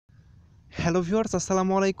Hello viewers,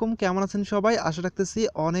 আসসালামু আলাইকুম। কেমন আছেন সবাই? আশা রাখতেছি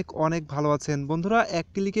অনেক অনেক ভালো আছেন। বন্ধুরা, এক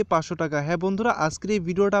ক্লিকে 500 টাকা। হ্যাঁ বন্ধুরা, আজকের এই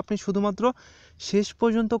ভিডিওটা আপনি শুধুমাত্র শেষ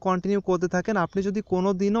পর্যন্ত কন্টিনিউ করতে থাকেন। আপনি যদি কোনো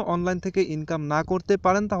দিনও অনলাইন থেকে ইনকাম না করতে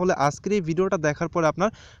পারেন, তাহলে আজকের এই ভিডিওটা দেখার পরে আপনার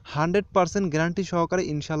 100% গ্যারান্টি সহকারে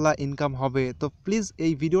ইনশাল্লাহ ইনকাম হবে। তো প্লিজ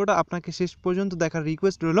এই ভিডিওটা আপনাকে শেষ পর্যন্ত দেখার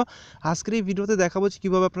রিকোয়েস্ট রইল। আজকের এই ভিডিওতে দেখাবো যে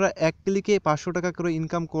কীভাবে আপনারা এক ক্লিকে 500 টাকা করে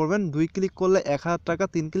ইনকাম করবেন। 2 ক্লিক করলে 1000 টাকা,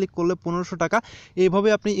 3 ক্লিক করলে 1500 টাকা। এইভাবে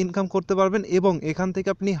আপনি ইনকাম করতে পারবেন এবং এখান থেকে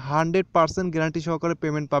আপনি 100% গ্যারান্টি সহকারে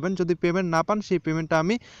পেমেন্ট পাবেন। যদি পেমেন্ট না পান, সেই পেমেন্টটা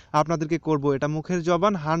আমি আপনাদেরকে করব। এটা মুখের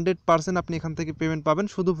জবান, 100% আপনি এখান থেকে পেমেন্ট পাবেন।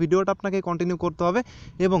 শুধু ভিডিওটা আপনাকে কন্টিনিউ করতে হবে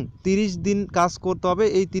এবং 30 দিন কাজ করতে হবে।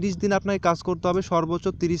 এই 30 দিন আপনাকে কাজ করতে হবে সর্বোচ্চ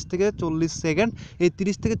 30 থেকে 40 সেকেন্ড। এই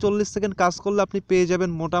 30 থেকে 40 সেকেন্ড কাজ করলে আপনি পেয়ে যাবেন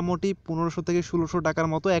মোটামুটি 1500 থেকে 1600 টাকার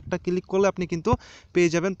মতো। একটা ক্লিক করলে আপনি কিন্তু পেয়ে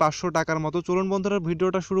যাবেন 500 টাকার মতো। চলুন বন্ধুরা,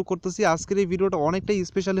 ভিডিওটা শুরু করতেছি। আজকের এই ভিডিওটা অনেকটাই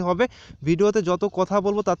স্পেশালি হবে। ভিডিওতে যত কথা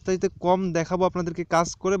বলবো তার চাইতে কম দেখাবো আপনাদেরকে কাজ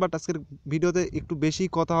করে, বাট আজকের ভিডিওতে একটু বেশি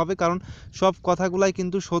কথা হবে, কারণ সব কথাগুলাই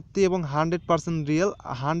কিন্তু সত্যি এবং 100% রিয়েল।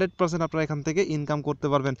 100% আপনারা এখান থেকে ইনকাম করতে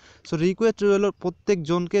পারবেন। সো রিকোয়েস্ট রইল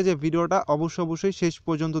প্রত্যেকজনকে যে ভিডিওটা অবশ্যই শেষ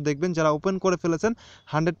পর্যন্ত দেখবেন। যারা ওপেন করে ফেলেছেন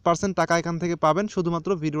 100% টাকা এখান থেকে পাবেন। শুধুমাত্র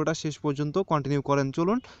ভিডিওটা শেষ পর্যন্ত কন্টিনিউ করেন।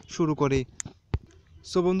 চলুন শুরু করি।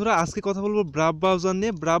 সো বন্ধুরা, আজকে কথা বলবো ব্রাভ ব্রাউজার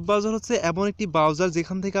নিয়ে। ব্রাভ ব্রাউজার হচ্ছে এমন একটি ব্রাউজার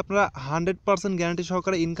যেখান থেকে আপনারা 100% গ্যারান্টি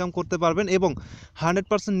সহকারে ইনকাম করতে পারবেন এবং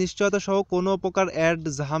 100% নিশ্চয়তা সহ কোনো প্রকার অ্যাড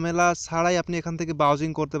ঝামেলা ছাড়াই আপনি এখান থেকে ব্রাউজিং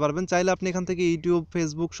করতে পারবেন। চাইলে আপনি এখান থেকে ইউটিউব,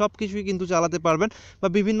 ফেসবুক সব কিছুই কিন্তু চালাতে পারবেন বা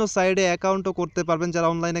বিভিন্ন সাইডে অ্যাকাউন্টও করতে পারবেন। যারা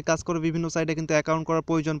অনলাইনে কাজ করে বিভিন্ন সাইডে কিন্তু অ্যাকাউন্ট করার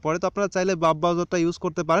প্রয়োজন পড়ে, তো আপনারা চাইলে ব্রাভ ব্রাউজারটা ইউজ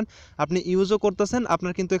করতে পারেন। আপনি ইউজও করতেছেন,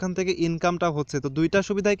 আপনার কিন্তু এখান থেকে ইনকামটা হচ্ছে। তো দুইটা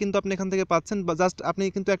সুবিধাই কিন্তু আপনি এখান থেকে পাচ্ছেন। জাস্ট আপনি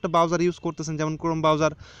কিন্তু একটা ব্রাউজার ইউজ করতেছেন, যেমন ক্রোম ব্রাউজার,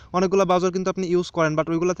 অনেকগুলো ব্রাউজার কিন্তু আপনি ইউজ করেন, বাট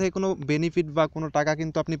ওইগুলো থেকে কোনো বেনিফিট বা কোনো টাকা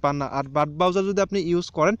কিন্তু আপনি পান না। আর বাট ব্রাউজার যদি আপনি ইউজ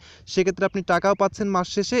করেন, সেক্ষেত্রে আপনি টাকাও পাচ্ছেন মাস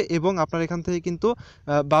শেষে এবং আপনার এখান থেকে কিন্তু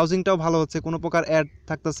ব্রাউজিংটাও ভালো হচ্ছে, কোনো প্রকার অ্যাড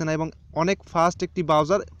থাকতেছে না এবং অনেক ফাস্ট একটি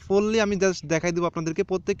ব্রাউজার। ফুললি আমি জাস্ট দেখাই দেবো আপনাদেরকে।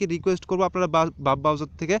 প্রত্যেককে রিকোয়েস্ট করবো আপনারা ব্রাউজার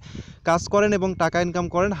থেকে কাজ করেন এবং টাকা ইনকাম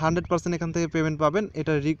করেন। 100% এখান থেকে পেমেন্ট পাবেন।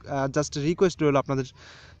 এটা জাস্ট রিকোয়েস্ট রইল আপনাদের।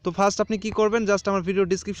 তো ফার্স্ট আপনি কি করবেন, জাস্ট আমার ভিডিও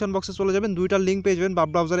ডিসক্রিপশন বক্সে চলে যাবেন। দুইটা লিঙ্ক পেয়ে যাবেন ব্রাভ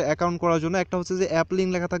ব্রাউজারে অ্যাকাউন্ট করার জন্য। একটা হচ্ছে যে অ্যাপ লিঙ্ক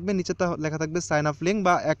লেখা থাকবে, নিচেটা লেখা থাকবে সাইন আপ লিঙ্ক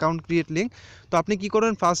বা অ্যাকাউন্ট ক্রিয়েট লিঙ্ক। তো আপনি কি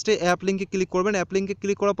করবেন, ফার্স্টে অ্যাপ লিঙ্কে ক্লিক করবেন। অ্যাপ লিঙ্কে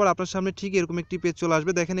ক্লিক করার পর আপনার সামনে ঠিক এরকম একটি পেজ চলে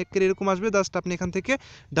আসবে। দেখেন এরকম আসবে। জাস্ট আপনি এখান থেকে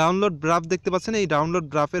ডাউনলোড ব্রাফ দেখতে পাচ্ছেন, এই ডাউনলোড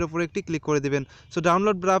ব্রাফের উপরে একটি ক্লিক করে দেবেন। সো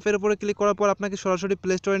ডাউনলোড ব্রাফের উপরে ক্লিক করার পর আপনাকে সরাসরি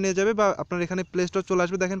প্লে স্টোরে নিয়ে যাবে বা আপনার এখানে প্লে স্টোর চলে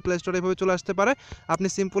আসবে। দেখেন প্লে স্টোর এভাবে চলে আসতে পারে। আপনি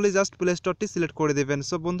সিম্পলি জাস্ট প্লে স্টোরটি সিলেক্ট করে দেবেন।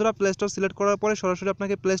 সো বন্ধুরা, প্লে স্টোর সিলেক্ট করার পরে সরাসরি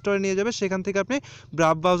আপনাকে প্লে স্টোরে নিয়ে যাবে। সেখান থেকে আপনি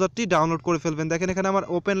ব্রাভ ব্রাউজারটি ডাউনলোড করে ফেলবেন। দেখেন এখানে আমার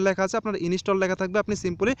ওপেন লেখা আছে, আপনার ইনস্টল লেখা থাকবে। আপনি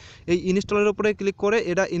সিম্পলি এই ইনস্টলের উপরে ক্লিক করে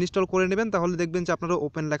এটা ইনস্টল করে নেবেন, তাহলে দেখবেন যে আপনারও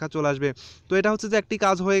ওপেন লেখা চলে আসবে। তো এটা হচ্ছে যে একটি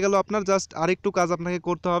কাজ হয়ে গেল আপনার। জাস্ট আরেকটু কাজ আপনাকে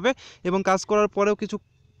করতে হবে এবং কাজ করার পরেও কিছু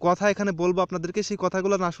কথা এখানে বলবো আপনাদেরকে। সেই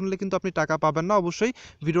কথাগুলো না শুনলে কিন্তু আপনি টাকা পাবেন না। অবশ্যই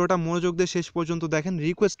ভিডিওটা মনোযোগ দিয়ে শেষ পর্যন্ত দেখেন,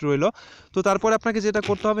 রিকোয়েস্ট রইল। তো তারপরে আপনাকে যেটা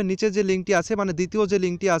করতে হবে, নিচে যে লিঙ্কটি আছে, মানে দ্বিতীয় যে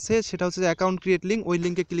লিঙ্কটি আছে, সেটা হচ্ছে অ্যাকাউন্ট ক্রিয়েট লিঙ্ক। ওই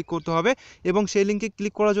লিঙ্কে ক্লিক করতে হবে এবং সেই লিঙ্কে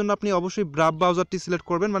ক্লিক করার জন্য আপনি অবশ্যই ব্রাভ ব্রাউজারটি সিলেক্ট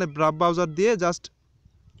করবেন। মানে ব্রাভ ব্রাউজার দিয়ে জাস্ট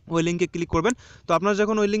ওই লিঙ্কে ক্লিক করবেন। তো আপনারা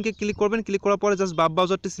যখন ওই লিঙ্কে ক্লিক করবেন, ক্লিক করার পরে জাস্ট ব্রাভ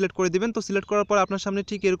ব্রাউজারটি সিলেক্ট করে দিবেন। তো সিলেক্ট করার পর আপনার সামনে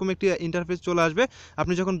ঠিক এরকম একটি ইন্টারফেস চলে আসবে।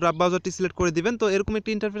 আপনি যখন ব্রাভ ব্রাউজারটি সিলেক্ট করে দিবেন, তো এরকম একটি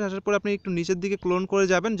ইন্টারফেস আসার পরে আপনি একটু নিচের দিকে ক্লোন করে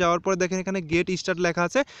যাবেন। যাওয়ার পরে দেখেন এখানে গেট স্টার্ট লেখা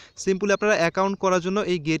আছে। সিম্পলি আপনারা অ্যাকাউন্ট করার জন্য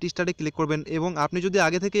এই গেট স্টার্টে ক্লিক করবেন এবং আপনি যদি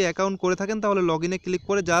আগে থেকে অ্যাকাউন্ট করে থাকেন, তাহলে লগ ইনে ক্লিক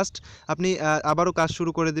করে জাস্ট আপনি আবারও কাজ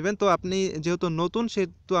শুরু করে দিবেন। তো আপনি যেহেতু নতুন,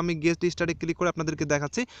 সেহেতু আমি গেট স্টার্টে ক্লিক করে আপনাদেরকে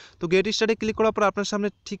দেখাচ্ছি। তো গেট স্টার্টে ক্লিক করার পর আপনার সামনে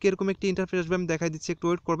ঠিক এরকম একটি ইন্টারফেস আসবে। আমি দেখাই দিচ্ছি, একটু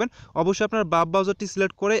ওয়েট করবেন। অবশ্যই আপনার ব্রাভ ব্রাউজারটি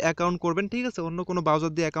সিলেক্ট করে অ্যাকাউন্ট করবেন, ঠিক আছে? অন্য কোনো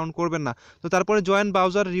ব্রাউজার দিয়ে অ্যাকাউন্ট করবেন না। তো তারপরে জয়েন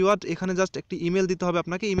ব্রাউজার রিওয়ার্ড, এখানে জাস্ট একটি ইমেল দিতে হবে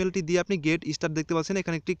আপনাকে। ইমেলটি দিয়ে আপনি গেট স্টার্ট দেখতে পাচ্ছেন,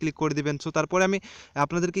 এখানে একটি ক্লিক করে দিবেন। সো তারপরে আমি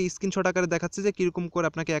আপনাদেরকে স্ক্রিনশট আকারে দেখাচ্ছি যে কীরকম করে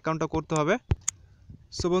আপনাকে অ্যাকাউন্টটা করতে হবে।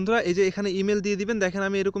 সো বন্ধুরা, এই যে এখানে ইমেল দিয়ে দিবেন। দেখেন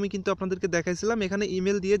আমি এরকমই কিন্তু আপনাদেরকে দেখাইছিলাম। এখানে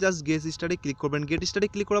ইমেল দিয়ে জাস্ট গেট স্টার্টে ক্লিক করবেন। গেট স্টার্টে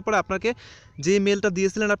ক্লিক করার পরে আপনাকে যে মেলটা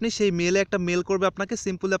দিয়েছিলেন আপনি, সেই মেলে একটা মেল করবে আপনাকে।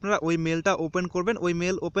 সিম্পলি আপনারা ওই মেলটা ওপেন করবেন। ওই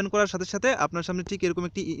মেল ওপেন করার সাথে সাথে আপনার সামনে ঠিক এরকম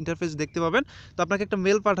একটি ইন্টারফেস দেখতে পাবেন। তো আপনাকে একটা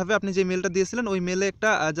মেল পাঠাবে। আপনি যে মেলটা দিয়েছিলেন ওই মেলে একটা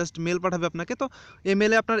জাস্ট মেল পাঠাবে আপনাকে। তো এই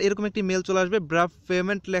মেলে আপনার এরকম একটি মেল চলে আসবে, ব্রাভ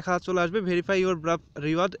পেমেন্ট লেখা চলে আসবে, verify your ব্রাভ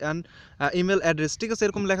reward and email address, ঠিক আছে?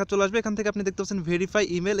 এরকম লেখা চলে আসবে। এখান থেকে আপনি দেখতে পাচ্ছেন ভেরিফাই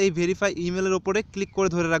ইমেল। এই ভেরিফাই ইমেলের ওপরে ক্লিক করে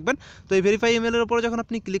ধরে রাখবেন। তো এই ভেরিফাই ইমেলের উপরে যখন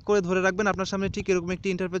আপনি ক্লিক করে ধরে রাখবেন আপনার সামনে ঠিক এরকম একটি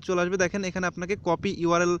ইন্টারফেস চলে আসবে। দেখেন এখানে আপনাকে কপি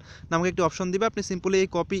ইউআরএল নামক একটি অপশন দিবে, আপনি সিম্পলি এই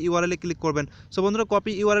কপি ইউআরএল এ ক্লিক করবেন। সো বন্ধুরা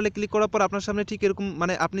কপি ইউআরএল এ ক্লিক করার পর আপনার সামনে ঠিক এরকম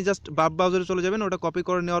মানে আপনি জাস্ট ব্রাউজারে চলে যাবেন, ওটা কপি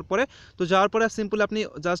করে নেওয়ার পরে তো যাওয়ার পরে সিম্পলি আপনি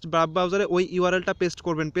জাস্ট ব্রাউজারে ওই ইউআরএলটা পেস্ট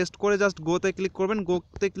করবেন, পেস্ট করে জাস্ট গোতে ক্লিক করবেন।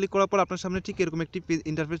 গোতে ক্লিক করার পর আপনার সামনে ঠিক এরকম একটি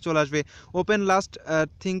ইন্টারফেস চলে আসবে, ওপেন লাস্ট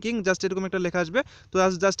থিঙ্কিং জাস্ট এরকম একটা লেখা আসবে। তো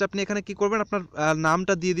জাস্ট আপনি এখানে কি করবেন, আপনার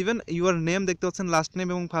নামটা দিয়ে দিবেন, ইউর নেম দেখতে পাচ্ছেন লাস্ট নেম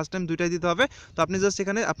এবং ফার্স্ট নেম দুইটাই দিতে হবে। তো আপনি জাস্ট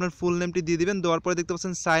এখানে আপনার ফুল নেমটি দিয়ে দিবেন, দেওয়ার পরে দেখতে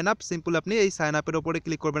পাচ্ছেন সাইন আপ, সিম্পল আপনি এই সাইন আপের উপরে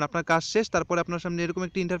ক্লিক করবেন, আপনার কাজ শেষ। তারপরে আপনার সামনে এরকম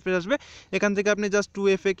একটি ইন্টারফেস আসবে, এখান থেকে আপনি জাস্ট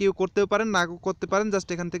 2FAQ করতেও পারেন, না করতে পারেন, জাস্ট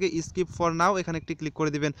এখান থেকে স্কিপ ফর নাও এখানে একটি ক্লিক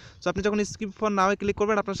করে দিবেন। সো আপনি যখন স্কিপ ফর নাও ক্লিক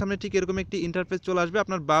করবেন আপনার সামনে ঠিক এরকম একটি ইন্টারফেস চলে আসবে,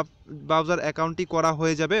 আপনার ব্রাউজার অ্যাকাউন্টটি করা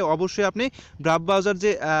হয়ে যাবে। অবশ্যই আপনি ব্রাউজার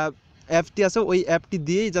যে অ্যাপটি আছে ওই অ্যাপটি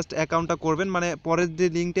দিয়েই জাস্ট অ্যাকাউন্টটা করবেন, মানে পরের যে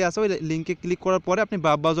লিঙ্কটি আছে ওই লিঙ্কে ক্লিক করার পরে আপনি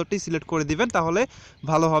ব্রাউজারটি সিলেক্ট করে দিবেন, তাহলে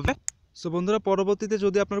ভালো হবে। সো বন্ধুরা পরবর্তীতে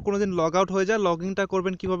যদি আপনার কোনো দিন লগ আউট হয়ে যায়, লগ ইনটা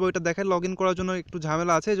করবেন কীভাবে ওইটা দেখেন। লগ ইন করার জন্য একটু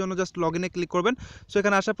ঝামেলা আছে, এই জন্য জাস্ট লগ ইনে ক্লিক করবেন। সো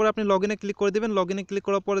এখানে আসার পরে আপনি লগ ইনে ক্লিক করে দেবেন, লগ ইনে ক্লিক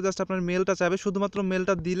করার পরে জাস্ট আপনার মেলটা চাইবে, শুধুমাত্র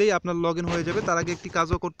মেলটা দিলেই আপনার লগ ইন হয়ে যাবে। তার আগে একটি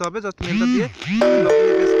কাজও করতে হবে, জাস্ট মেলটা দিয়ে লগ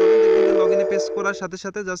ইনে পেস্ট করবেন। দেখবেন যে লগ ইনে পেস্ট করার সাথে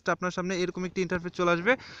সাথে জাস্ট আপনার সামনে এরকম একটি ইন্টারফেস চলে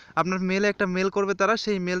আসবে, আপনার মেলে একটা মেল করবে তারা,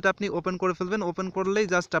 সেই মেলটা আপনি ওপেন করে ফেলবেন। ওপেন করলেই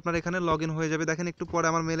জাস্ট আপনার এখানে লগ ইন হয়ে যাবে। দেখেন একটু পরে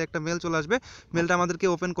আমার মেলে একটা মেল চলে আসবে, মেলটা আমাদেরকে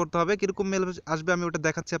ওপেন করতে হবে। কীরকম মেল আসবে আমি ওটা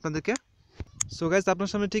দেখাচ্ছি আপনাদেরকে। সো গাইস আপনার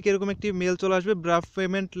সামনে ঠিক এরকম একটি মেল চলে আসবে, ব্রাফ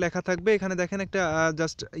পেমেন্ট লেখা থাকবে, এখানে দেখেন একটা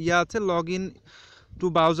জাস্ট আছে log in two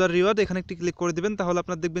browser reward, এখানে একটি ক্লিক করে দিবেন, তাহলে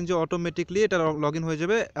আপনার দেখবেন যে অটোমেটিকলি এটা লগ ইন হয়ে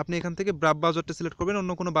যাবে। আপনি এখান থেকে ব্রাউজারটা সিলেক্ট করবেন,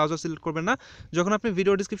 অন্য কোনো ব্রাউজার সিলেক্ট করবেন না। যখন আপনি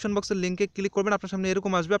ভিডিও ডিসক্রিপশন বক্সের লিঙ্কে ক্লিক করবেন আপনার সামনে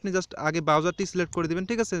এরকম আসবে, আপনি জাস্ট আগে ব্রাউজারটি সিলেক্ট করে দিবেন,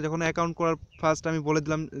 ঠিক আছে। যখন অ্যাকাউন্ট করার ফার্স্ট আমি বলে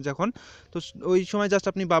দিলাম যখন, তো ওই সময় জাস্ট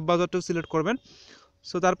আপনি ব্রাউজারটাও সিলেক্ট করবেন।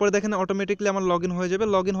 সো তারপরে দেখেন অটোমেটিকলি আমার লগ ইন হয়ে যাবে।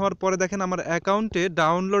 লগ ইন হওয়ার পরে দেখেন আমার অ্যাকাউন্টে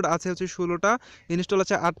ডাউনলোড আছে হচ্ছে 16টা, ইনস্টল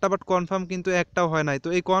আছে 8টা, বাট কনফার্ম কিন্তু একটাও হয় নাই। তো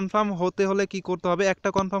এই কনফার্ম হতে হলে কি করতে হবে, একটা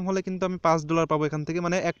কনফার্ম হলে কিন্তু আমি $5 পাবো এখান থেকে,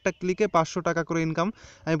 মানে একটা ক্লিকে 500 টাকা করে ইনকাম।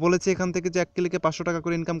 আমি বলেছি এখান থেকে যে এক ক্লিকে 500 টাকা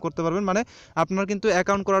করে ইনকাম করতে পারবেন, মানে আপনার কিন্তু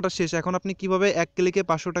অ্যাকাউন্ট করাটা শেষ। এখন আপনি কিভাবে এক ক্লিকে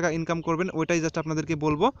 500 টাকা ইনকাম করবেন ওইটাই জাস্ট আপনাদেরকে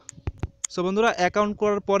বলবো। সো বন্ধুরা অ্যাকাউন্ট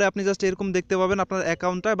করার পরে আপনি জাস্ট এরকম দেখতে পাবেন আপনার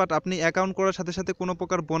অ্যাকাউন্টটা, বাট আপনি অ্যাকাউন্ট করার সাথে সাথে কোনো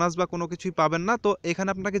প্রকার বোনাস বা কোনো কিছুই পাবেন না। তো এখানে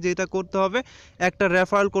আপনাকে যেটা করতে হবে, একটা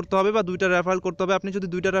রেফারেল করতে হবে বা দুইটা রেফারেল করতে হবে। আপনি যদি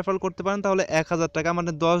দুইটা রেফারেল করতে পারেন তাহলে 1000 টাকা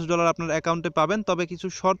মানে $10 আপনার অ্যাকাউন্টে পাবেন। তবে কিছু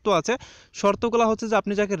শর্ত আছে, শর্তগুলো হচ্ছে যে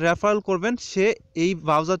আপনি যাকে রেফারেল করবেন সে এই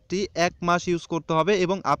ব্রাউজারটি 1 মাস ইউজ করতে হবে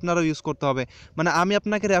এবং আপনারাও ইউজ করতে হবে। মানে আমি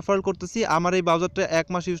আপনাকে রেফারেল করতেছি, আমার এই ব্রাউজারটা 1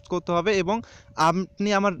 মাস ইউজ করতে হবে এবং আপনি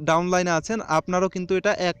আমার ডাউনলাইনে আছেন, আপনারও কিন্তু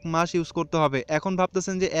এটা 1 মাস ইউজ করতে হবে। এখন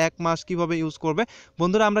ভাবতেছেন যে 1 মাস কিভাবে ইউজ করবে।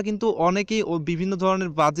 বন্ধুরা আমরা কিন্তু অনেকেই বিভিন্ন ধরনের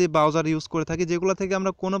বাজে ব্রাউজার ইউজ করে থাকি, যেগুলো থেকে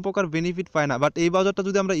আমরা কোনো প্রকার বেনিফিট পাই না। বাট এই ব্রাউজারটা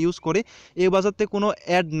যদি আমরা ইউজ করি, এই ব্রাউজারতে কোনো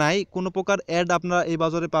অ্যাড নাই, কোনো প্রকার অ্যাড আপনারা এই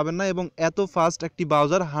ব্রাউজারে পাবেন না এবং এত ফাস্ট একটি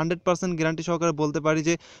ব্রাউজার 100% গ্যারান্টি সহকারে বলতে পারি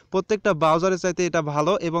যে প্রত্যেকটা ব্রাউজারের চাইতে এটা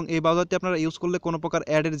ভালো। এবং এই ব্রাউজারটি আপনারা ইউজ করলে কোনো প্রকার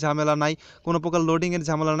অ্যাডের ঝামেলা নাই, কোনো প্রকার লোডিংয়ের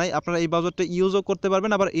ঝামেলা নাই, আপনারা এই ব্রাউজারটা ইউজও করতে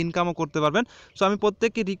পারবেন আবার ইনকামও করতে পারবেন। সো আমি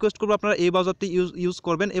প্রত্যেককে রিকোয়েস্ট করবো আপনারা এই ব্রাউজারটি ইউজ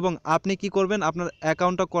করবেন। এবং আপনি কি করবেন, আপনার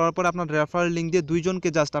অ্যাকাউন্টটা করার পরে আপনার রেফারেল লিঙ্ক দিয়ে দুইজনকে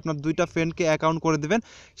জাস্ট আপনার দুইটা ফ্রেন্ডকে অ্যাকাউন্ট করে দেবেন।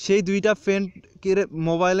 সেই দুইটা ফ্রেন্ডকে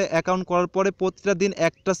মোবাইলে অ্যাকাউন্ট করার পরে প্রতিটা দিন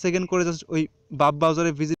 1টা সেকেন্ড করে জাস্ট ওই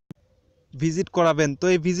ব্রাউজারে ভিজিট করাবেন। তো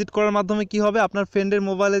এই ভিজিট করার মাধ্যমে কি হবে, আপনার ফ্রেন্ডের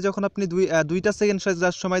মোবাইলে যখন আপনি দুইটা সেকেন্ড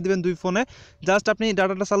জাস্ট সময় দিবেন দুই ফোনে, জাস্ট আপনি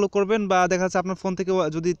ডাটাটা চালু করবেন বা দেখা যাচ্ছে আপনার ফোন থেকে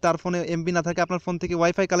যদি তার ফোনে এমবি না থাকে আপনার ফোন থেকে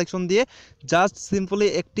ওয়াইফাই কালেকশন দিয়ে জাস্ট সিম্পলি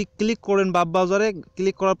একটি ক্লিক করেন ব্রাউজারে,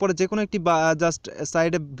 ক্লিক করার পরে যে কোনো একটি জাস্ট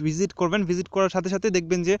সাইডে ভিজিট করবেন। ভিজিট করার সাথে সাথে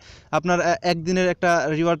দেখবেন যে আপনার একদিনের একটা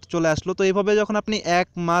রিওয়ার্ড চলে আসলো। তো এইভাবে যখন আপনি 1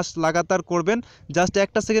 মাস লাগাতার করবেন, জাস্ট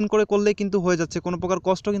 1টা সেকেন্ড করে করলেই কিন্তু হয়ে যাচ্ছে, কোনো প্রকার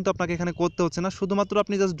কষ্ট কিন্তু আপনাকে এখানে করতে হচ্ছে না, শুধুমাত্র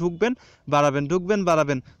আপনি জাস্ট ঢুকবেন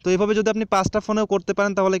বাড়াবেন। তো এইভাবে যদি আপনি 5টা ফোনেও করতে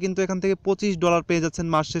পারেন তাহলে কিন্তু এখান থেকে $25 পেয়ে যাচ্ছেন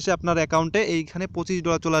মাস শেষে আপনার অ্যাকাউন্টে, এইখানে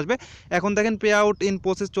 $25 চলে আসবে। এখন দেখেন পে আউট ইন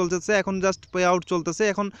প্রসেস চলতেছে, এখন জাস্ট পে আউট চলতেছে।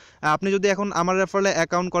 এখন আপনি যদি এখন আমার রেফারেলে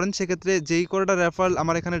অ্যাকাউন্ট করেন সেক্ষেত্রে যেই করেটা রেফারেল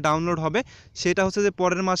আমার এখানে ডাউনলোড হবে সেটা হচ্ছে যে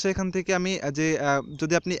পরের মাসে এখান থেকে আমি যে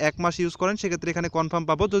যদি আপনি 1 মাস ইউজ করেন সেক্ষেত্রে এখানে কনফার্ম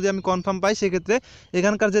পাবো। যদি আমি কনফার্ম পাই সেক্ষেত্রে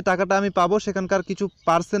এখানকার যে টাকাটা আমি পাবো সেখানকার কিছু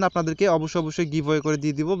পার্সেন্ট আপনাদেরকে অবশ্যই গিভ অ্যাওয়ে করে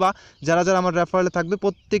দিয়ে দিব, বা যারা আমার রেফারেলে থাকবে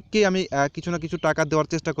প্রত্যেককেই আমি কিছু না কিছু টাকা দেওয়ার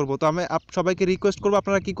চেষ্টা করব। তো আমি সবাইকে রিকোয়েস্ট করবো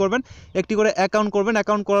আপনারা কি করবেন, একটি করে অ্যাকাউন্ট করবেন।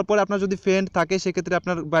 অ্যাকাউন্ট করার পরে আপনার যদি ফ্রেন্ড থাকে, সেক্ষেত্রে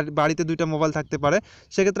আপনার বাড়িতে 2টা মোবাইল থাকতে পারে,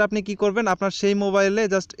 সেক্ষেত্রে আপনি কি করবেন, আপনার সেই মোবাইলে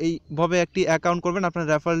জাস্ট এইভাবে একটি অ্যাকাউন্ট করবেন আপনার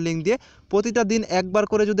রেফারেল লিঙ্ক দিয়ে। প্রতিটা দিন একবার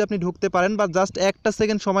করে যদি আপনি ঢুকতে পারেন, বা জাস্ট 1টা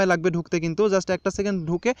সেকেন্ড সময় লাগবে ঢুকতে, কিন্তু জাস্ট 1টা সেকেন্ড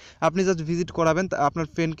ঢুকে আপনি জাস্ট ভিজিট করাবেন আপনার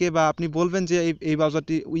ফ্রেন্ডকে, বা আপনি বলবেন যে এই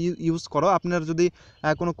ব্রাউজারটি ইউজ করো। আপনার যদি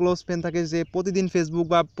কোনো ক্লোজ ফ্রেন্ড থাকে যে প্রতিদিন ফেসবুক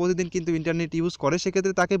বা প্রতিদিন কিন্তু ইন্টারনেট ইউজ করে,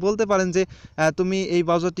 সেক্ষেত্রে তাকে বলতে পারেন যে তুমি এই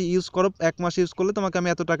ব্রাউজারটি ইউজ করো, 1 মাস ইউজ করলে তোমাকে আমি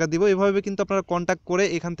এত টাকা দিব। এভাবে কিন্তু আপনারা কন্ট্যাক্ট করে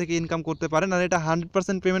এখান থেকে ইনকাম করতে পারেন। আর এটা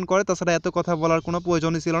 100% পেমেন্ট করে, তাছাড়া এত কথা বলার কোনো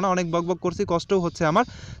প্রয়োজনই ছিল না। অনেক বকবক করছি, কষ্টও হচ্ছে আমার।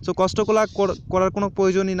 সো কষ্টগুলো করার কোনো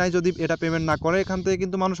প্রয়োজনই নাই যদি এটা পেমেন্ট না করে। এখান থেকে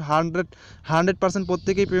কিন্তু মানুষ 100%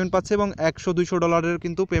 প্রত্যেকেই পেমেন্ট পাচ্ছে, এবং $100-200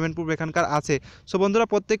 কিন্তু পেমেন্ট প্রুফ এখানকার আছে। সো বন্ধুরা,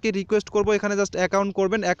 প্রত্যেককে রিকোয়েস্ট করবো এখানে জাস্ট অ্যাকাউন্ট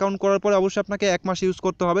করবেন। অ্যাকাউন্ট করার পরে অবশ্যই আপনাকে 1 মাস ইউজ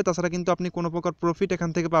করতে হবে, তাছাড়া কিন্তু আপনি কোনো প্রকার প্রফিট এখান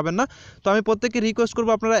থেকে পাবেন না। তো আমি প্রত্যেককে রিকোয়েস্ট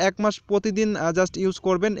করবো আপনারা 1 মাস প্রতিদিন জাস্ট ইউজ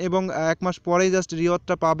করবেন, এবং 1 মাস পরেই জাস্ট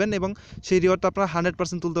রিওয়ার্ডটা পাবেন, এবং সেই রিওয়ার্ডটা আপনারা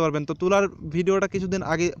 100% তুলতে পারবেন। তো তোলার ভিডিওটা কিছুদিন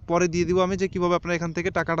আগে পরে দিয়ে দিব আমি, যে কীভাবে আপনারা এখান থেকে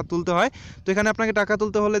টাকাটা তুলতে হয়। তো এখানে আপনাকে টাকা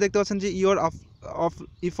তুলতে হলে দেখতে পাচ্ছেন যে ইওর অফ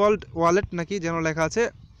ইফল্ট ওয়ালেট নাকি যেন লেখা আছে,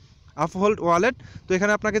 আফহোল্ড ওয়ালেট। তো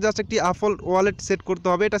এখানে আপনাকে জাস্ট একটি আফহোল্ড ওয়ালেট সেট করতে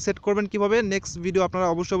হবে। এটা সেট করবেন কিভাবে, নেক্সট ভিডিও আপনারা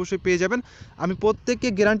অবশ্যই পেয়ে যাবেন। আমি প্রত্যেককে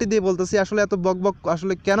গ্যারান্টি দিয়ে বলতেছি, আসলে এত বকবক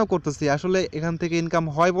আসলে কেন করতেছি, আসলে এখান থেকে ইনকাম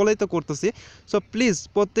হয় বলেই তো করতেছি। সো প্লিজ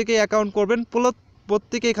প্রত্যেকেই অ্যাকাউন্ট করবেন,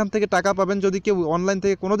 প্রত্যেকে এখান থেকে টাকা পাবেন। যদি কেউ অনলাইন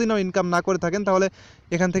থেকে কোনোদিনও ইনকাম না করে থাকেন, তাহলে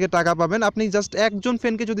এখান থেকে টাকা পাবেন। আপনি জাস্ট একজন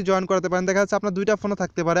ফ্রেন্ডকে যদি জয়েন করাতে পারেন, দেখা যাচ্ছে আপনার 2টা ফোনে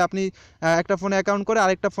থাকতে পারে, আপনি একটা ফোনে অ্যাকাউন্ট করে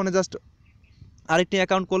আরেকটা ফোনে জাস্ট আরেকটি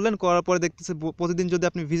অ্যাকাউন্ট করলেন, করার পরে দেখতেছে প্রতিদিন যদি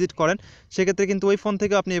আপনি ভিজিট করেন, সেক্ষেত্রে কিন্তু ওই ফোন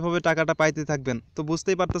থেকে আপনি এভাবে টাকাটা পাইতে থাকবেন। তো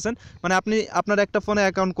বুঝতেই পারতেছেন, মানে আপনি আপনার একটা ফোনে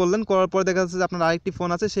অ্যাকাউন্ট করলেন, করার পরে দেখা যাচ্ছে যে আপনার আরেকটি ফোন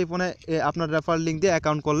আছে, সেই ফোনে আপনার রেফারেল লিঙ্ক দিয়ে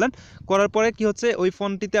অ্যাকাউন্ট করলেন। করার পরে কি হচ্ছে, ওই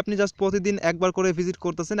ফোনটিতে আপনি জাস্ট প্রতিদিন একবার করে ভিজিট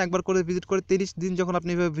করতেছেন। একবার করে ভিজিট করে 30 দিন যখন আপনি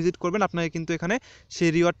এভাবে ভিজিট করবেন, আপনাকে কিন্তু এখানে সেই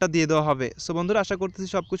রিওয়ার্ডটা দিয়ে দেওয়া হবে। সো বন্ধুরা, আশা করতেছি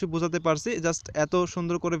সব কিছু বোঝাতে পারছি। জাস্ট এত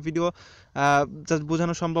সুন্দর করে ভিডিও জাস্ট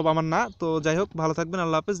বোঝানো সম্ভব আমার না। তো যাই হোক, ভালো থাকবেন,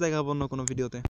 আল্লাহ হাফেজ, দেখা হবে অন্য কোনো ভিডিওতে।